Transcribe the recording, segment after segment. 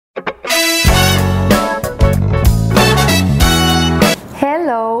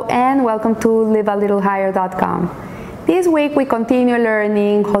welcome to livealittlehigher.com. This week we continue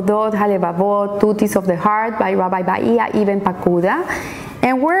learning Hodot HaLevavot, Duties of the Heart by Rabbi Bahia Ibn Pakuda.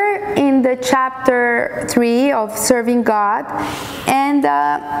 And we're in the chapter 3 of Serving God. And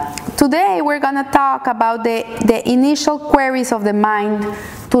today we're going to talk about the initial queries of the mind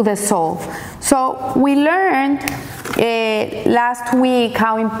to the soul. So we learned last week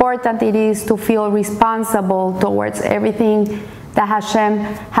how important it is to feel responsible towards everything that Hashem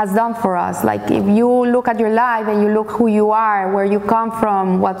has done for us. Like if you look at your life and you look who you are, where you come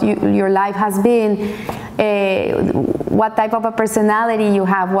from, what your life has been, what type of a personality you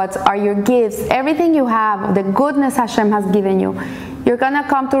have, what are your gifts, everything you have, the goodness Hashem has given you, you're going to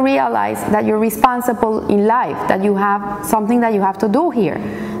come to realize that you're responsible in life, that you have something that you have to do here,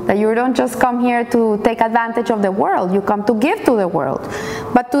 that you don't just come here to take advantage of the world, you come to give to the world.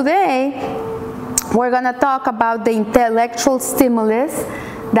 But today, we're going to talk about the intellectual stimulus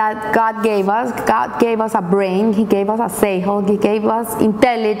that God gave us. God gave us a brain, He gave us a seichel, He gave us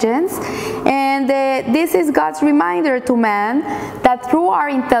intelligence. And this is God's reminder to man that through our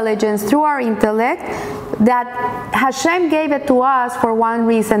intelligence, through our intellect, that Hashem gave it to us for one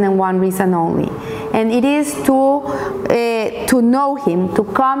reason and one reason only. And it is to know Him, to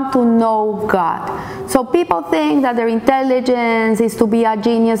come to know God. So people think that their intelligence is to be a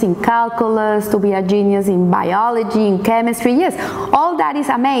genius in calculus, to be a genius in biology, in chemistry. Yes, all that is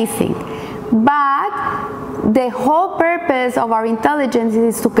amazing. But the whole purpose of our intelligence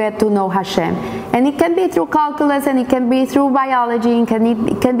is to get to know Hashem. And it can be through calculus, and it can be through biology, and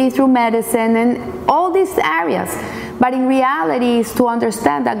it can be through medicine, and all these areas. But in reality, is to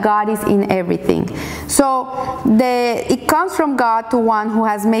understand that God is in everything. So it comes from God to one who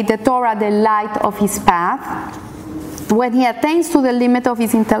has made the Torah the light of his path. When he attains to the limit of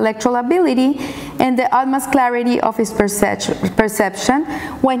his intellectual ability and the utmost clarity of his perception,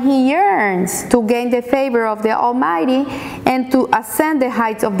 when he yearns to gain the favor of the Almighty and to ascend the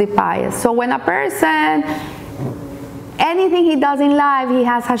heights of the pious. So when a person, anything he does in life, he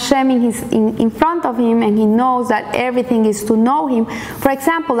has Hashem in front of him, and he knows that everything is to know Him. For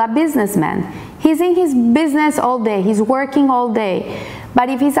example, a businessman, he's in his business all day, he's working all day. But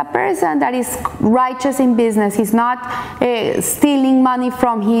if he's a person that is righteous in business, he's not stealing money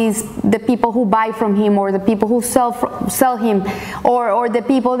from the people who buy from him, or the people who sell him, or the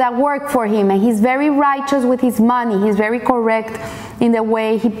people that work for him, and he's very righteous with his money, he's very correct in the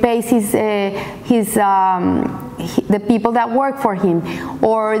way he pays the people that work for him,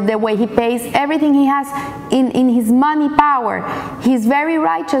 or the way he pays everything he has in his money power, he's very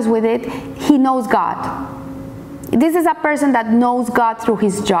righteous with it, he knows God. This is a person that knows God through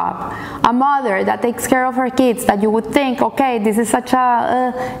his job. A mother that takes care of her kids, that you would think, okay, this is such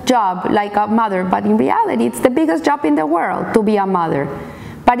a job, like a mother, but in reality, it's the biggest job in the world to be a mother.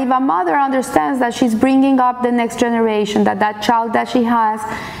 But if a mother understands that she's bringing up the next generation, that child that she has,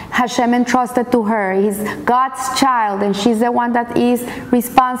 Hashem entrusted to her, is God's child, and she's the one that is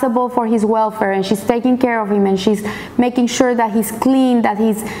responsible for his welfare, and she's taking care of him, and she's making sure that he's clean, that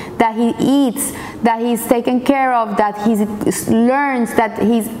he eats, that he's taken care of, that he learns, that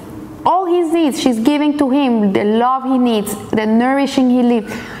all his needs, she's giving to him, the love he needs, the nourishing he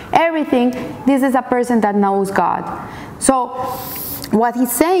needs, everything. This is a person that knows God. So what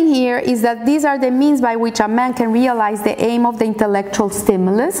he's saying here is that these are the means by which a man can realize the aim of the intellectual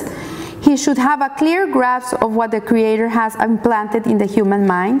stimulus. He should have a clear grasp of what the Creator has implanted in the human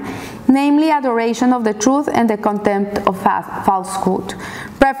mind, namely adoration of the truth and the contempt of falsehood,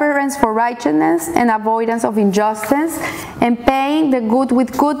 preference for righteousness and avoidance of injustice, and paying the good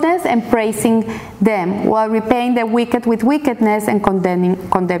with goodness and praising them, while repaying the wicked with wickedness and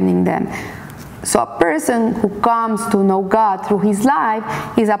condemning them. So a person who comes to know God through his life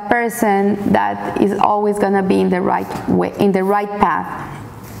is a person that is always going to be in the right way, in the right path.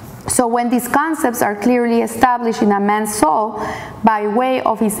 So when these concepts are clearly established in a man's soul by way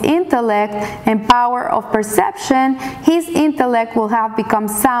of his intellect and power of perception, his intellect will have become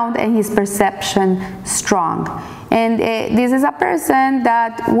sound and his perception strong. And this is a person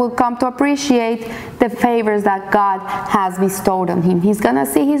that will come to appreciate the favors that God has bestowed on him. He's going to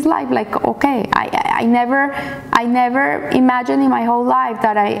see his life like, okay, I never imagined in my whole life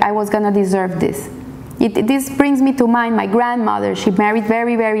that I was going to deserve this. This brings me to mind my grandmother. She married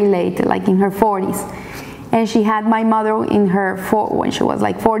very, very late, like in her 40s. And she had my mother when she was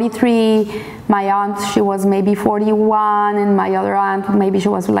like 43. My aunt, she was maybe 41. And my other aunt, maybe she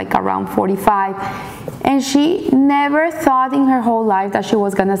was like around 45. And she never thought in her whole life that she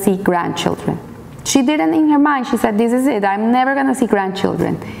was going to see grandchildren. She didn't in her mind. She said, this is it. I'm never going to see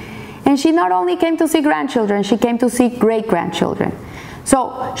grandchildren. And she not only came to see grandchildren, she came to see great-grandchildren.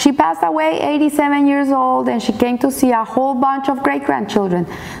 So she passed away 87 years old, and she came to see a whole bunch of great-grandchildren.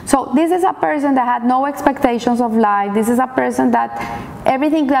 So this is a person that had no expectations of life. This is a person that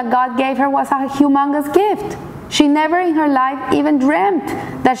everything that God gave her was a humongous gift. She never in her life even dreamt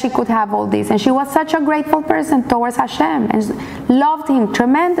that she could have all this. And she was such a grateful person towards Hashem and loved Him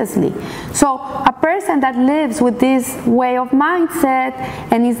tremendously. So a person that lives with this way of mindset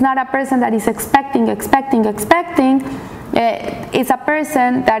and is not a person that is expecting, it's a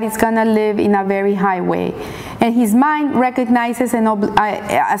person that is going to live in a very high way. And his mind recognizes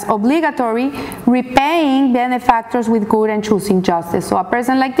as obligatory repaying benefactors with good and choosing justice. So a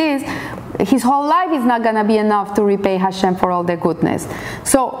person like this, his whole life is not going to be enough to repay Hashem for all the goodness.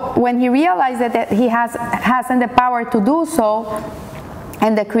 So when he realizes that he hasn't the power to do so,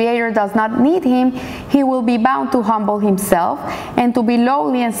 and the Creator does not need him, he will be bound to humble himself and to be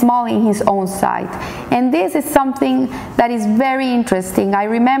lowly and small in his own sight. And this is something that is very interesting. I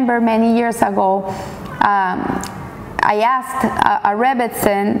remember many years ago, I asked a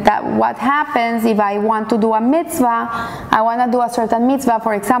Rebbetzin that what happens if I want to do a mitzvah, I want to do a certain mitzvah,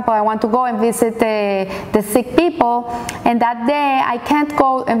 for example, I want to go and visit the sick people, and that day I can't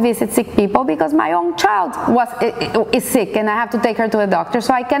go and visit sick people because my own child is sick and I have to take her to the doctor,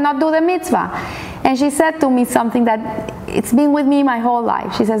 so I cannot do the mitzvah. And she said to me something that it's been with me my whole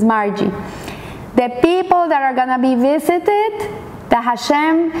life. She says, Margie, the people that are going to be visited, that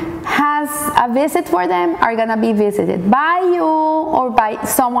Hashem has a visit for them, are going to be visited by you or by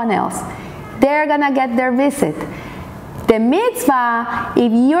someone else. They're going to get their visit. The mitzvah, if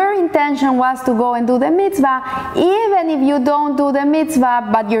your intention was to go and do the mitzvah, even if you don't do the mitzvah,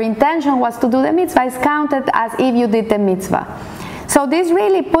 but your intention was to do the mitzvah, is counted as if you did the mitzvah. So this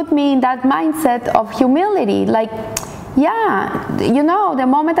really put me in that mindset of humility, like, yeah, you know, the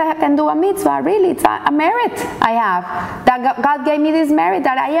moment I can do a mitzvah, really, it's a merit I have. That God gave me this merit,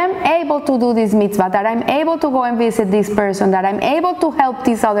 that I am able to do this mitzvah, that I'm able to go and visit this person, that I'm able to help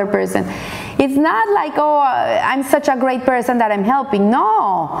this other person. It's not like, oh, I'm such a great person that I'm helping.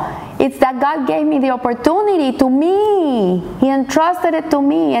 No, it's that God gave me the opportunity to me. He entrusted it to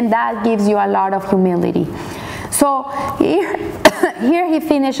me, and that gives you a lot of humility. So here he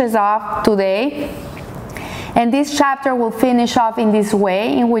finishes off today. And this chapter will finish off in this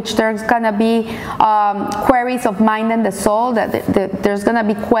way, in which there's going to be queries of mind and the soul. There's going to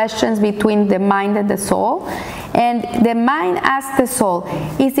be questions between the mind and the soul. And the mind asks the soul,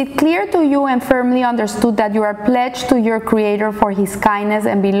 is it clear to you and firmly understood that you are pledged to your Creator for His kindness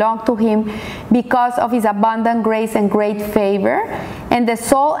and belong to Him because of His abundant grace and great favor? And the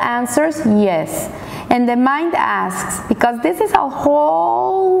soul answers, yes. And the mind asks, because this is a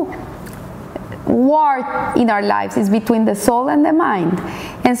whole war in our lives, is between the soul and the mind.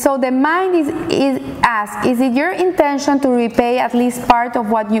 And so the mind is asked, is it your intention to repay at least part of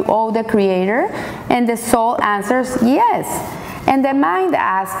what you owe the Creator? And the soul answers, yes. And the mind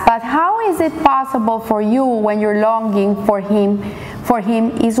asks, but how is it possible for you when your longing for him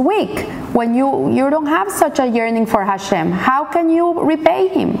is weak? When you don't have such a yearning for Hashem, how can you repay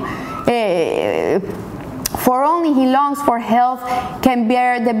Him? For only he longs for health can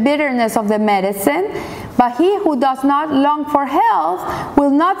bear the bitterness of the medicine, but he who does not long for health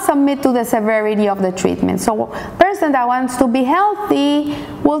will not submit to the severity of the treatment. So a person that wants to be healthy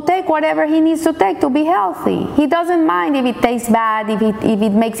will take whatever he needs to take to be healthy. He doesn't mind if it tastes bad, if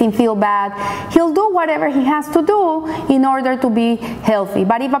it makes him feel bad. He'll do whatever he has to do in order to be healthy.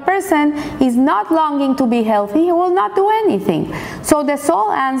 But if a person is not longing to be healthy, he will not do anything. So the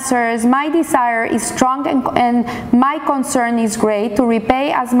soul answers, my desire is strong and my concern is great to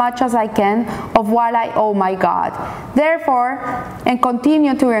repay as much as I can of what I owe my God. Therefore, and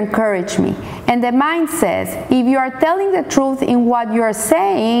continue to encourage me. And the mind says, if you are telling the truth in what you are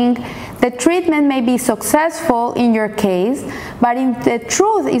saying, the treatment may be successful in your case, but if the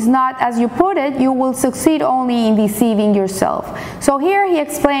truth is not as you put it, you will succeed only in deceiving yourself. So here he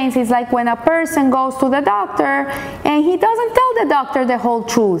explains, it's like when a person goes to the doctor and he doesn't tell the doctor the whole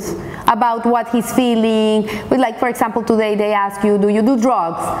truth about what he's feeling. Like, for example, today they ask you, do you do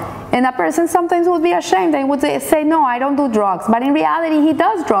drugs? And a person sometimes would be ashamed and would say, no, I don't do drugs. But in reality, he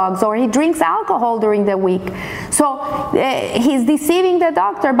does drugs, or he drinks alcohol during the week. So he's deceiving the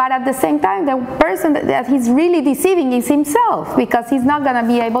doctor, but at the same time, the person that he's really deceiving is himself, because he's not going to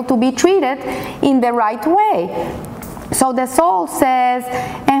be able to be treated in the right way. So the soul says,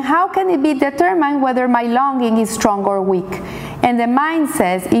 and how can it be determined whether my longing is strong or weak? And the mind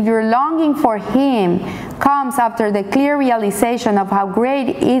says, if your longing for Him comes after the clear realization of how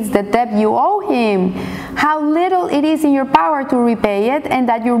great is the debt you owe him, how little it is in your power to repay it, and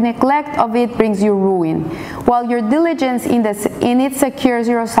that your neglect of it brings you ruin, while your diligence in it secures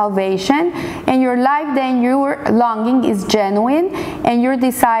your salvation, and your life then your longing is genuine, and your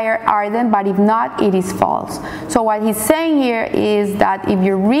desire ardent, but if not, it is false. So what he's saying here is that if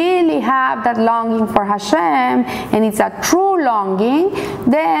you really have that longing for Hashem, and it's a true longing,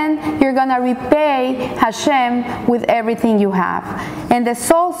 then you're going to repay Hashem with everything you have. And the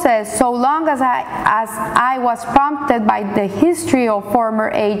soul says, so long as I was prompted by the history of former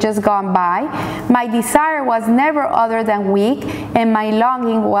ages gone by, my desire was never other than weak, and my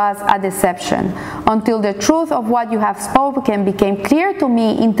longing was a deception, until the truth of what you have spoken became clear to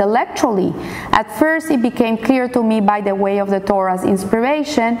me intellectually. At first it became clear to me by the way of the Torah's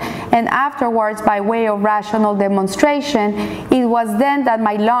inspiration, and afterwards by way of rational demonstration. It was then that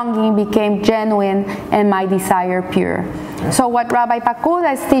my longing became genuine and my desire pure. So what Rabbi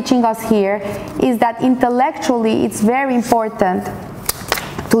Pakuda is teaching us here is that intellectually it's very important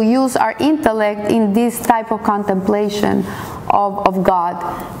to use our intellect in this type of contemplation of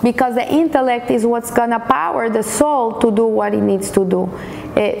God, because the intellect is what's going to power the soul to do what it needs to do.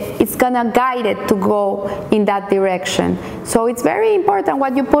 It's going to guide it to go in that direction. So it's very important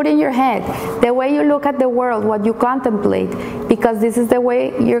what you put in your head, the way you look at the world, what you contemplate, because this is the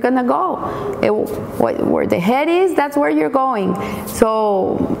way you're going to go. Where the head is, that's where you're going.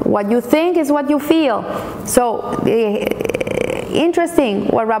 So what you think is what you feel. So interesting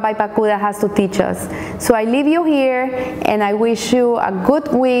what Rabbi Pakuda has to teach us. So I leave you here, and I wish you a good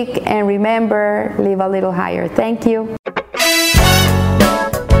week, and remember, live a little higher. Thank you.